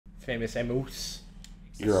Famous moose.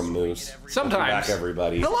 You're a moose. Sometimes. Welcome back,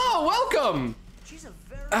 everybody. Hello, welcome.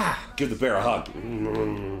 Give the bear a hug.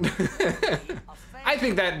 I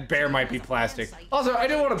think that bear might be plastic. Also, I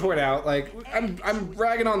do want to point out, like, I'm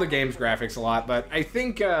ragging on the game's graphics a lot, but I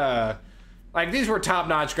think, like, these were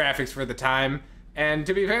top-notch graphics for the time, and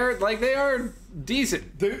to be fair, like, they are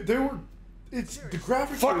decent. They were. It's the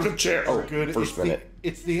graphics. Fuck the chair. Are Oh, good. first minute.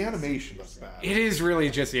 It's the animation that's bad. It is really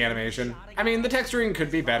just the animation. I mean, the texturing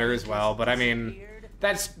could be better as well, but I mean,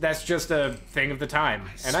 that's just a thing of the time,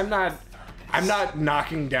 and I'm not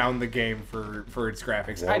knocking down the game for its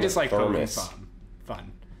graphics. I just like poking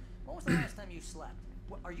fun. When was the last time you slept?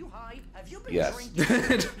 Are you high? Have you been Yes.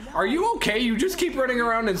 drinking? Are you okay? You just keep running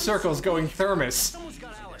around in circles going thermos. Someone's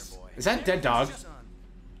got Alice. Is that dead dog?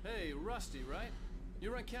 Hey, Rusty, right?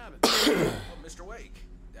 You run cabin. Well, Mr. Wake,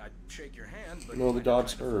 I'd shake your hand, but No, the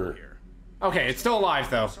dog's hurt. Okay, it's still alive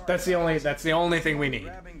though. That's the only thing we need.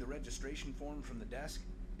 Grabbing the registration form from the desk.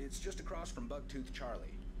 It's just across from Bugtooth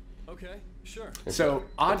Charlie. Okay, sure. So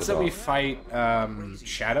odds that we fight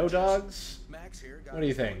shadow dogs? Max here got What do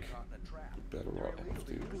you think? caught in a trap. Better not have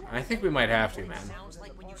to. I think we might have to, man. Sounds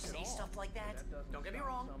like when you say stuff like that. Don't get me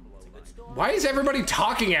wrong. It's a good story. Why is everybody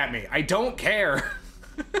talking at me? I don't care.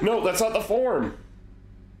 No, that's not the form.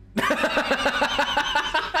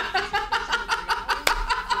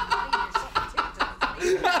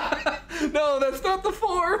 No, that's not the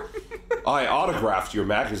form. I autographed your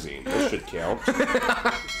magazine. This should count. This is the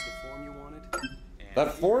form you wanted?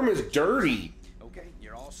 That form is dirty. Okay,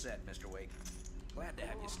 you're all set, Mr. Wake. Glad to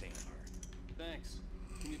have you staying here. Thanks.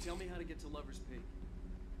 Can you tell me how to get to Lover's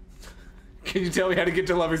Peak? Can you tell me how to get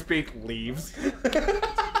to Lover's Peak? Leaves. It's at the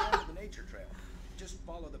end of the nature trail. Just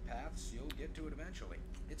follow the paths, you'll get to it eventually.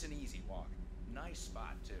 It's an easy walk. Nice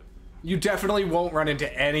spot, too. You definitely won't run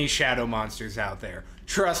into any shadow monsters out there.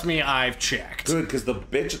 Trust me, I've checked. Good, because the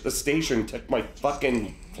bitch at the station took my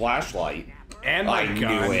fucking flashlight. And my I gun.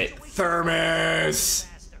 knew it. Thermos.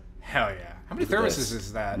 Hell yeah. How many thermoses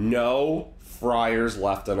is that? No fryers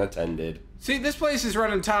left unattended. See, this place is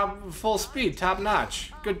running full speed, top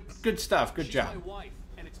notch. Good stuff. Good She's job. my wife,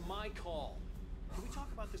 and it's my call. Can we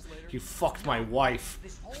talk about this later? You fucked my wife.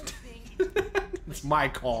 This whole thing It's my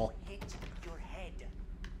call. hit your head.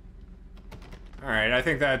 All right, I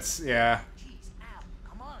think that's yeah. Jeez, ow,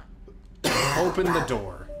 come on. Open the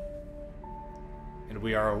door, and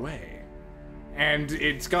we are away. And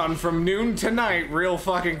it's gone from noon to night real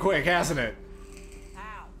fucking quick, hasn't it?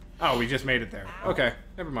 Ow. Oh, we just made it there. Okay,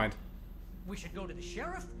 never mind. We should go to the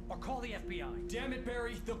sheriff or call the FBI. Damn it,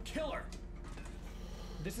 Barry, they'll kill her.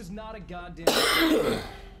 This is not a goddamn.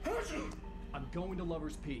 I'm going to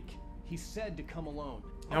Lover's Peak. He said to come alone.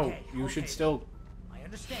 No, Okay, you should okay. still I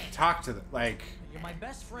understand. talk to the like. You're my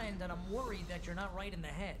best friend, and I'm worried that you're not right in the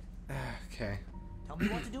head. Okay. Tell me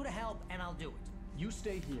what to do to help, and I'll do it. You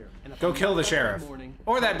stay here. And if Go I'm kill not the back in sheriff. morning,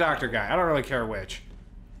 Or that doctor guy. I don't really care which.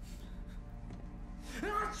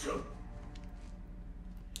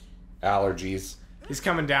 Allergies. He's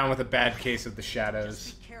coming down with a bad case of the shadows.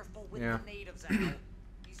 Just be careful with Yeah. the natives, Al.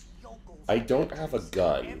 These yokels. I don't have a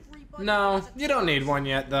gun. Everybody No, has a you don't need one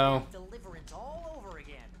yet, though. Deliverance all over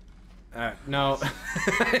again. No.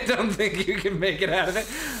 I don't think you can make it out of it.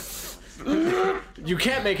 You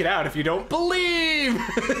can't make it out if you don't believe!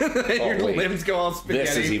 Your wait. limbs go all spaghetti.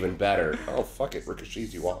 This is even better. Oh, fuck it.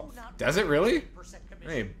 Ricochets you off. Does it really? 10%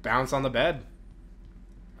 commission. Hey, bounce on the bed.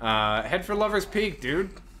 Head for Lover's Peak,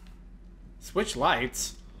 dude. Switch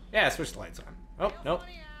lights. Yeah, switch the lights on. Oh, nope.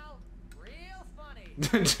 Funny, Al. Real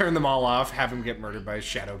funny. Turn them all off, have him get murdered by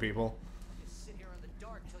shadow people. Just sit here in the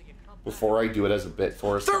dark till you come back. Before I do it as a bit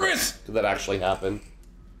for us. Thermos! Did that actually happen?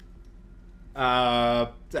 I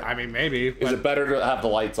mean, maybe. Is But it better to have the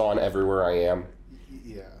lights on everywhere I am?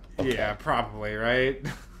 Yeah. yeah, probably, right?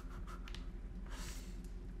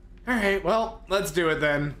 Alright, well, let's do it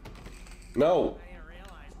then. No. I didn't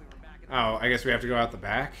realize we were back in Oh, I guess we have to go out the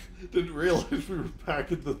back? Didn't realize we were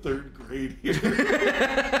back in the 3rd grade here.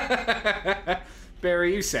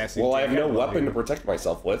 Barry, you sassy. Well, I have dick. no love weapon you. to protect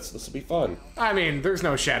myself with, so this will be fun. I mean, there's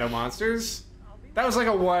no shadow monsters. That was like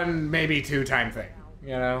a 1, maybe 2 time thing.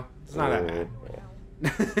 You know? It's not that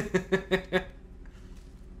bad.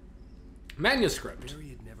 Manuscript. Barry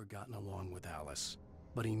had never gotten along with Alice,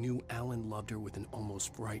 but he knew Alan loved her with an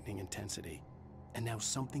almost frightening intensity. And now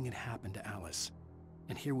something had happened to Alice.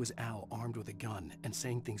 And here was Al armed with a gun and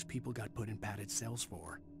saying things people got put in padded cells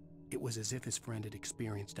for. It was as if his friend had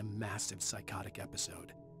experienced a massive psychotic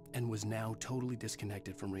episode and was now totally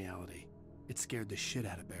disconnected from reality. It scared the shit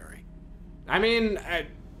out of Barry. I mean,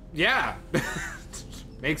 yeah.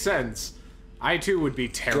 Makes sense. I too would be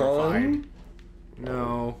terrified. Gun?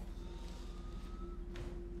 No.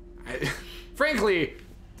 Frankly,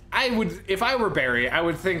 I would, if I were Barry, I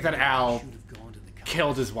would think that Al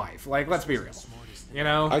killed his wife. Like, let's be real. You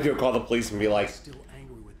know? I'd go call the police and be like,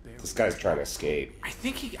 this guy's trying to escape. I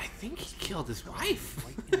think he killed his wife.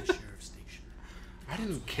 I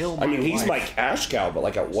didn't kill my I mean, he's wife. my cash cow, but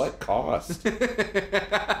like at what cost?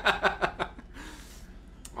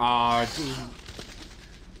 Aw, dude.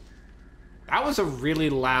 That was a really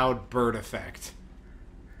loud bird effect.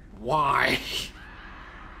 Why?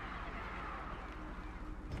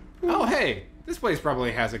 Oh, hey. This place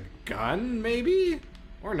probably has a gun, maybe?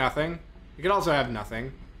 Or nothing. You could also have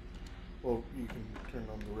nothing. Well, you can turn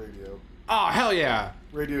on the radio. Oh, hell yeah.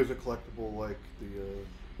 Radio is a collectible like the.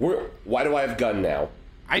 Why do I have gun now?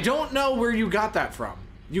 I don't know where you got that from.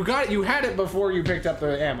 You had it before you picked up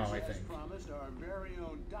the ammo, I think.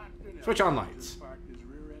 Switch on lights.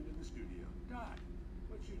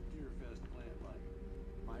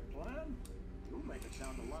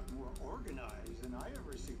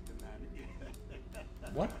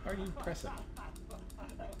 What are you pressing?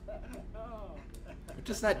 What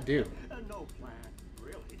does that do? No plan,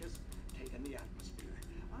 really. Just taking the atmosphere.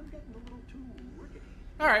 I'm getting a little too rickety.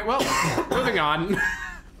 All right, well, moving on.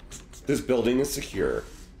 This building is secure.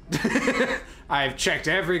 I've checked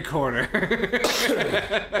every corner.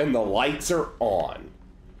 And the lights are on.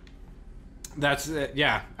 That's it.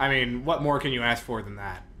 Yeah. I mean, what more can you ask for than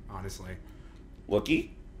that, honestly?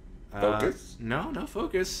 Looky. Focus. No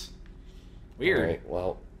focus. Weird. All right,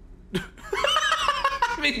 well,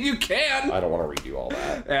 I mean, you can. I don't want to redo all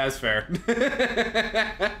that. Yeah, that's fair.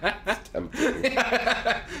 It's tempting.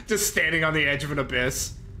 Just standing on the edge of an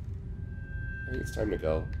abyss. I think it's time to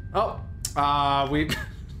go. Oh, we...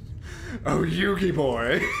 Oh, Yugi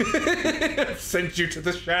boy. Sent you to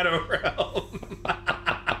the Shadow Realm.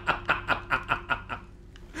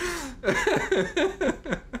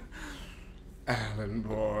 Alan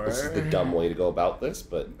boy. This is the dumb way to go about this,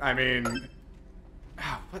 but... I mean...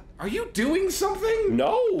 What? Are you doing something?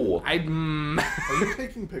 No! Are you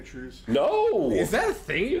taking pictures? No! Is that a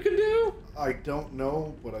thing you can do? I don't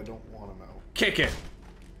know, but I don't want to know. Kick it.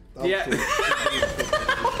 That's Yeah.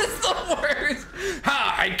 It's the worst.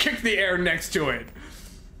 Ha! I kicked the air next to it.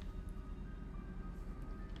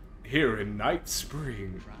 Here in Night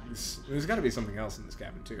Springs. There's got to be something else in this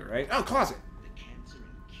cabin too, right? Oh, closet. The cancer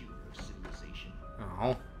and cure of civilization.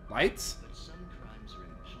 Oh, lights? But some crimes are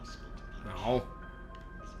impossible to punish. No.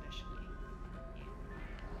 Especially.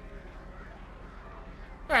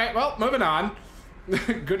 Alright, well, moving on.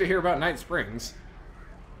 Good to hear about Night Springs.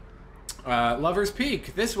 Lover's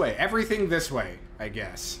Peak. This way. Everything this way, I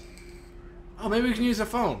guess. Oh, maybe we can use a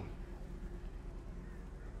phone.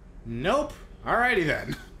 Nope. Alrighty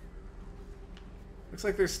then. Looks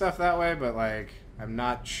like there's stuff that way, but, like, I'm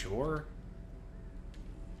not sure.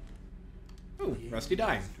 Ooh, Rusty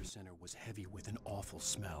dying. The visitor center was heavy with an awful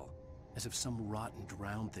smell, as if some rotten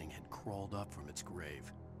drowned thing had crawled up from its grave.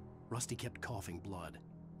 Rusty kept coughing blood.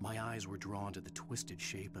 My eyes were drawn to the twisted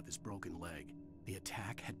shape of his broken leg. The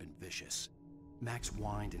attack had been vicious. Max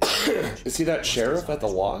whined and Is he that sheriff at the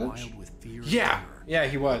lodge? wild with fear and Yeah. terror. Yeah,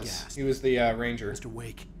 he was. Gasped. He was the ranger. Mr.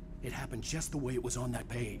 Wake, it happened just the way it was on that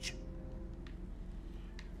page.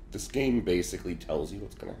 This game basically tells you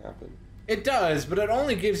what's gonna happen. It does, but it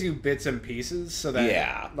only gives you bits and pieces so that,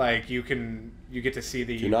 Yeah. like, you get to see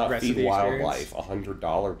the Do not rest feed of the wildlife. experience.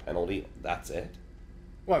 $100 penalty. That's it.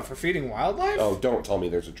 What, for feeding wildlife? Oh, don't tell me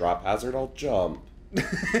there's a drop hazard. I'll jump.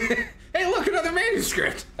 Hey, look, another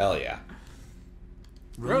manuscript! Hell yeah.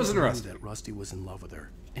 Rose and knew Rusty. that Rusty was in love with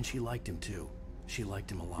her, and she liked him too. She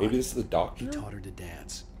liked him a lot. Maybe this is the He doctor? taught her to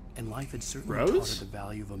dance, and life had certainly Rose? taught her the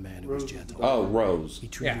value of a man who was Rose is gentle. Oh, Rose. He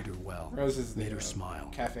treated Yeah. her well, Rose is the, made her smile,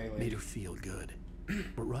 cafe lady. made her feel good.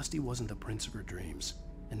 But Rusty wasn't the prince of her dreams,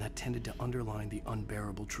 and that tended to underline the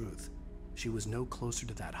unbearable truth. She was no closer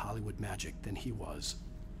to that Hollywood magic than he was.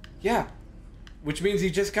 Yeah. Which means you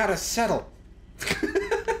just gotta settle.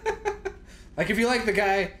 Like, if you like the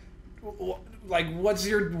guy, like, what's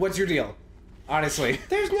your deal? Honestly.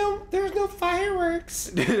 There's no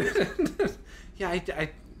fireworks. Yeah, I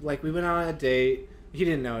like, we went on a date. He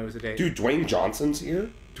didn't know it was a date. Dude, Dwayne Johnson's here?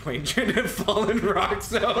 Dwayne Johnson Fallen Rock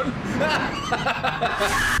Zone.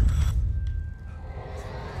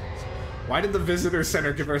 Why did the visitor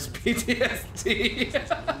center give us PTSD?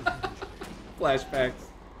 Flashbacks.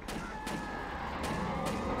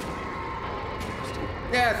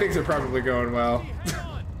 Yeah, things are probably going well.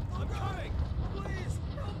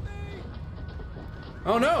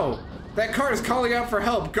 Oh no! That car is calling out for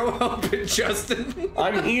help. Go help it, Justin.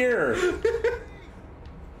 I'm here.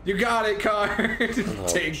 You got it, car.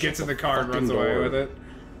 Tate gets in the car and runs away with it.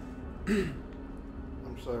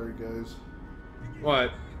 I'm sorry, guys.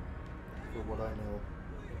 What? for what I know.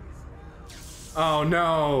 Oh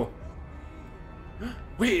no!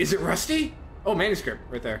 Wait, is it Rusty? Oh, manuscript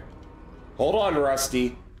right there. Hold on,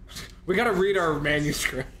 Rusty. We gotta read our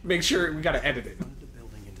manuscript. Make sure we gotta edit it. One of the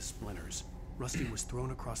building into splinters. Rusty was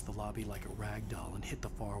thrown across the lobby like a rag doll and hit the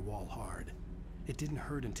far wall hard. It didn't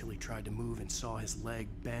hurt until he tried to move and saw his leg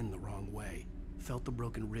bend the wrong way. Felt the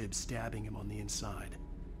broken ribs stabbing him on the inside.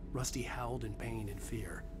 Rusty howled in pain and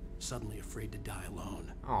fear, suddenly afraid to die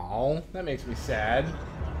alone. Aw, that makes me sad.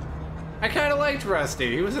 I kinda liked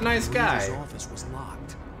Rusty. He was a nice His guy. office was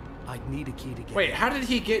locked. I'd need a key to get Wait, in. how did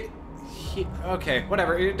he get... Okay,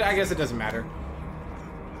 whatever. I guess it doesn't matter.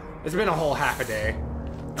 It's been a whole half a day.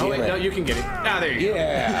 Oh, wait, Damn it. no, you can get it. Ah, there you go.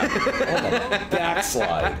 Yeah. On the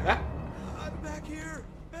backslide. I'm back here.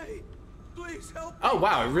 Hey, please help. Oh,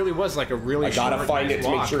 wow, it really was like a really I gotta short, find nice it to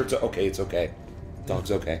make walk. sure it's okay. It's okay.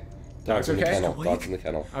 Dog's okay. Dog's in the okay? kennel. Dog's in the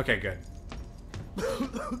kennel. Okay, good.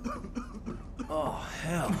 Oh,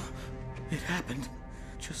 hell. It happened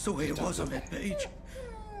just the way it was on that page.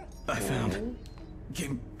 I found.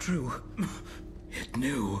 Came true. It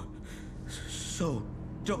knew. So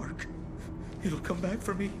dark. It'll come back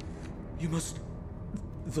for me. You must.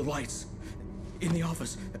 The lights. In the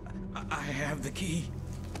office. I have the key.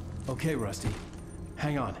 Okay, Rusty.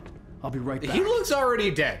 Hang on. I'll be right back. He looks already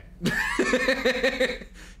dead.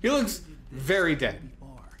 He looks very dead.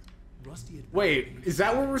 Rusty had Wait, is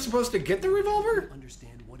that where we're supposed to get the revolver?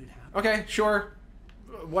 understand what had happened. Okay, sure.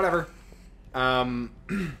 Whatever.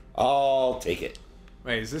 I'll take it.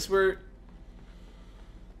 Wait, is this where...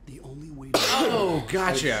 The only way to Oh,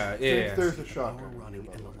 gotcha. I think Yeah. there's a power shotgun. running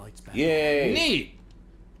and the lights back. Yay. Neat.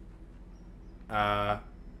 Oh,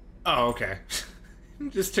 okay.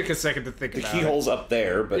 Just took a second to think The about it. keyhole's up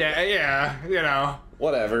there, but Yeah, you know.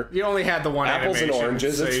 whatever. You only had the one Apples and animation,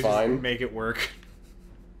 oranges, so it's you just fine. make it work.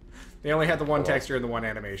 They only had the one Oh. texture and the one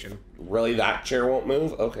animation. Really, that chair won't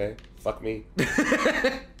move? Okay. Fuck me.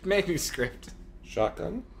 Manuscript.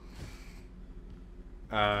 Shotgun?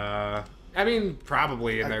 I mean,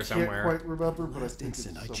 probably in there I can't somewhere. quite remember, but Last I think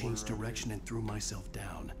instant, I it's changed somewhere around direction and threw myself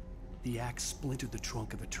down. The axe splintered the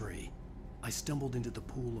trunk of a tree. I stumbled into the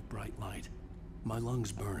pool of bright light. My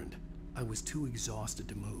lungs burned. I was too exhausted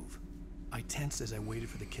to move. I tensed as I waited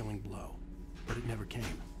for the killing blow, but it never came.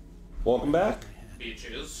 Welcome back.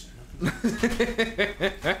 Bitches.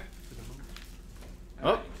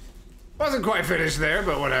 Oh, wasn't quite finished there,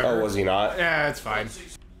 but whatever. Oh, was he not? Yeah, it's fine.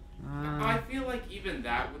 I feel like even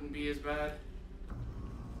that wouldn't be as bad.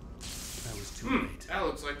 I was too late. That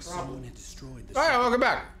looks like a Someone problem. had destroyed the All right, circuit. welcome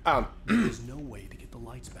back. There was no way to get the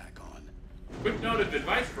lights back on. Quick note of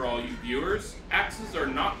advice for all you viewers: axes are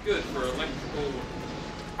not good for electrical.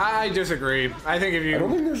 I disagree. I think if I don't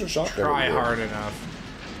think you there's a shotgun. try in here. hard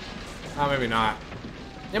enough. Oh, maybe not.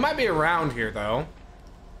 It might be around here though.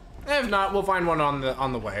 If not, we'll find one on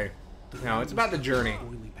the way. No, it's about the journey.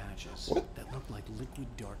 Oily patches that looked like liquid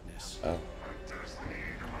darkness. Oh.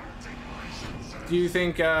 Do you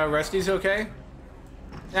think Rusty's okay?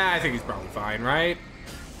 I think he's probably fine, right?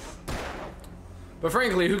 But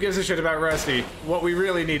frankly, who gives a shit about Rusty? What we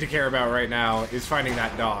really need to care about right now is finding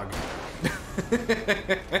that dog.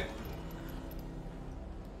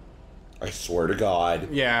 I swear to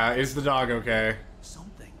God. Yeah, is the dog okay?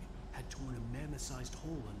 Something had torn a mammoth-sized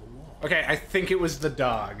hole in the wall. Okay, I think it was the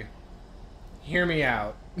dog. Hear me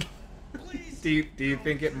out. do you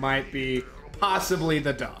think it might be possibly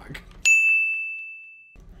the dog?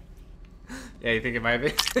 Yeah, you think it might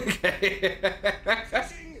be? Okay.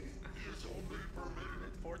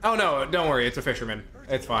 Oh no, don't worry, it's a fisherman.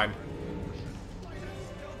 It's fine.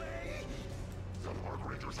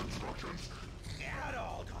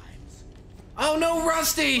 Oh no,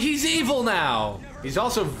 Rusty! He's evil now! He's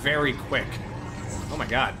also very quick. Oh my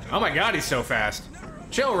god. Oh my god, he's so fast.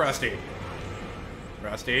 Chill, Rusty.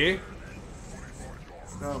 Rusty.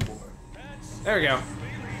 Oh boy. There we go.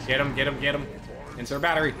 Get him, get him, get him. Insert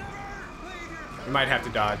battery. You might have to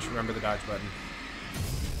dodge. Remember the dodge button.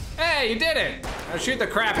 Hey, you did it! Now shoot the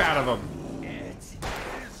crap out of him.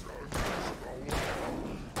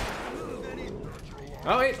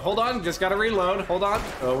 Oh wait, hold on. Just gotta reload. Hold on.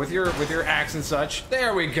 Oh, with your axe and such.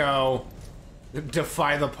 There we go.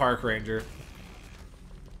 Defy the park ranger.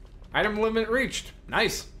 Item limit reached.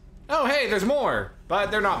 Nice. Oh hey, there's more, but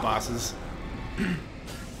they're not bosses.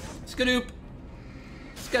 Skadoop.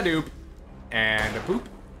 Skadoop. And a poop.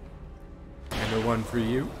 And a one for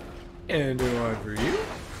you. And a one for you.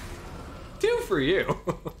 Two for you.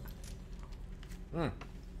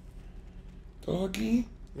 Doggy?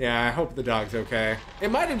 Yeah, I hope the dog's okay. It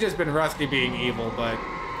might have just been Rusty being evil, but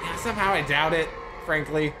yeah, somehow I doubt it,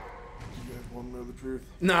 frankly. You guys want to know the truth?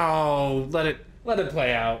 No, let it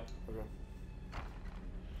play out. Okay.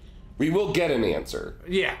 We will get an answer.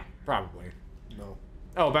 Yeah, probably. No.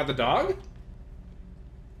 Oh, about the dog?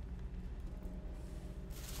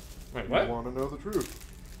 Wait, what? I want to know the truth.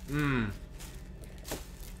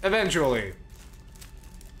 Eventually.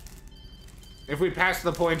 If we pass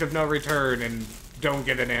the point of no return and don't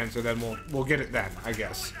get an answer, then we'll get it then, I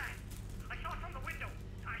guess. I saw it from the window.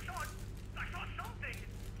 I saw something.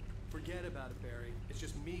 Forget about it, Barry. It's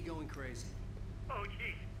just me going crazy. Oh,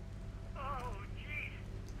 jeez. Oh, jeez.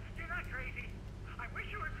 You're not crazy. I wish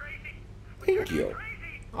you were crazy. Thank you.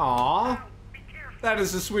 Crazy. Aww. Be careful. That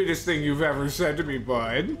is the sweetest thing you've ever said to me,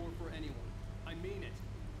 bud. Or for anyone. I mean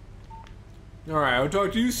it. Alright, I'll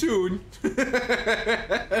talk to you soon.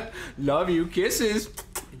 Love you. Kisses.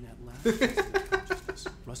 In that last instant of consciousness,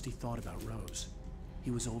 Rusty thought about Rose.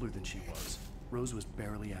 He was older than she was. Rose was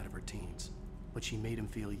barely out of her teens, but she made him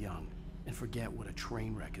feel young and forget what a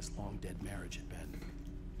train wreck his long-dead marriage had been.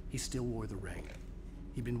 He still wore the ring.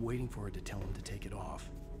 He'd been waiting for her to tell him to take it off.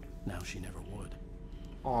 Now she never would.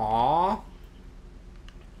 Aww.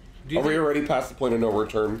 Do you Are we think already past the point of no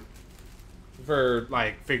return? for,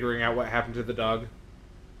 like, figuring out what happened to the dog?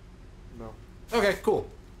 No. Okay, cool.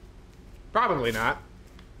 Probably not.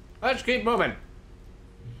 Let's keep moving.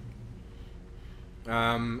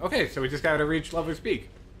 Okay, so we just gotta reach Lover's Peak.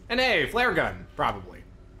 And hey, flare gun, probably.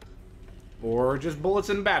 Or just bullets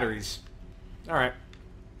and batteries. Alright.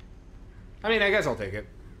 I mean, I guess I'll take it.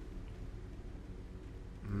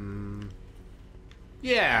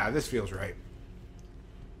 Yeah, this feels right.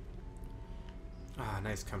 Ah,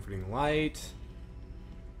 nice comforting light.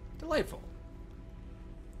 Delightful.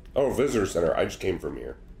 Oh, visitor center. I just came from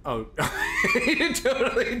here. Oh, you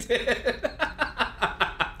totally did.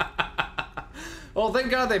 Well, thank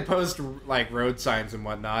God they post, like, road signs and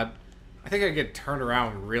whatnot. I think I get turned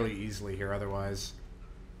around really easily here otherwise.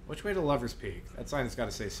 Which way to Lover's Peak? That sign's got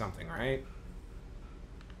to say something, right?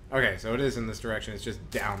 Okay, so it is in this direction. It's just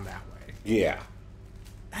down that way. Yeah.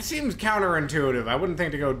 That seems counterintuitive. I wouldn't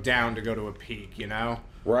think to go down to go to a peak, you know?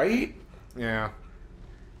 Right? Yeah.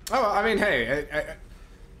 Oh, I mean, hey,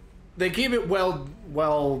 they keep it well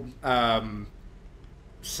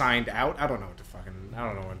signed out. I don't know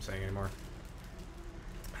what I'm saying anymore.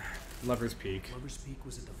 Lover's Peak. Lover's Peak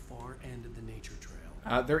was at the far end of the nature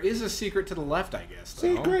trail. There is a secret to the left, I guess.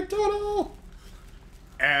 Though. Secret tunnel!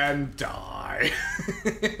 And die.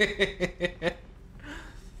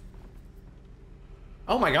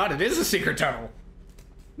 Oh my god, it is a secret tunnel.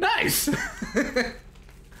 Nice.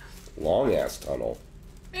 Long ass tunnel.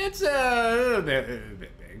 It's a bit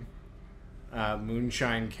big.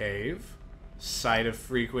 Moonshine Cave. Site of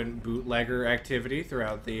frequent bootlegger activity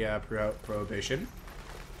throughout the Prohibition.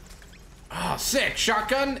 Oh, sick!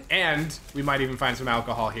 Shotgun, and we might even find some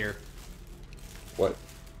alcohol here. What?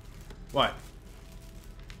 What?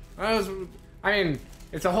 I mean,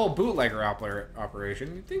 it's a whole bootlegger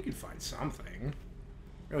operation. You'd think you'd find something.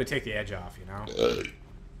 Really take the edge off, you know?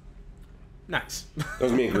 Nice. That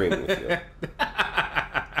was me agreeing with you.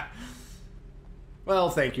 Well,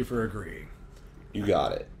 thank you for agreeing. You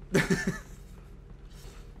got it. Do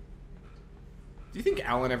you think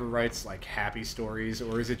Alan ever writes, like, happy stories,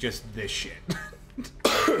 or is it just this shit?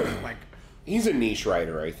 Like, He's a niche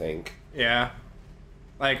writer, I think. yeah.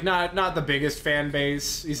 Like, not the biggest fan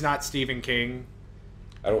base. He's not Stephen King.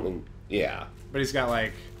 I don't think... Yeah. But he's got,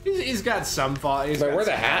 like... He's got some thought. Can I wear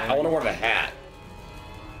the hat? I want to wear the hat.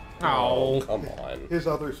 Oh. Come on. His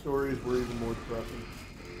other stories were even more depressing.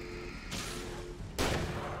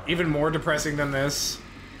 Even more depressing than this.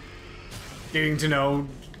 Getting to know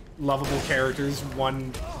lovable characters.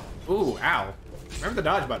 One... Ooh, ow. Remember the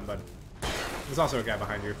dodge button, bud. There's also a guy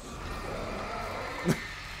behind you.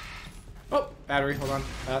 Oh, battery, hold on.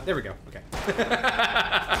 There we go. Okay.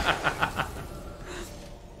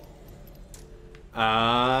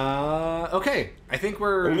 Okay. I think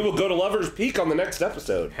we're... We will go to Lover's Peak on the next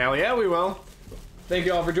episode. Hell yeah, we will. Thank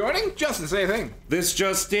you all for joining. Justin, say a thing. This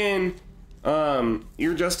just in.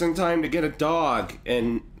 You're just in time to get a dog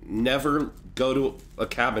and never go to a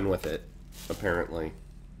cabin with it, apparently.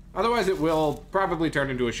 Otherwise, it will probably turn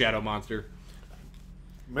into a shadow monster.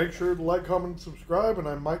 Make sure to like, comment, and subscribe, and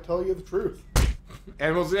I might tell you the truth.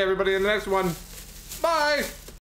 And we'll see everybody in the next one. Bye!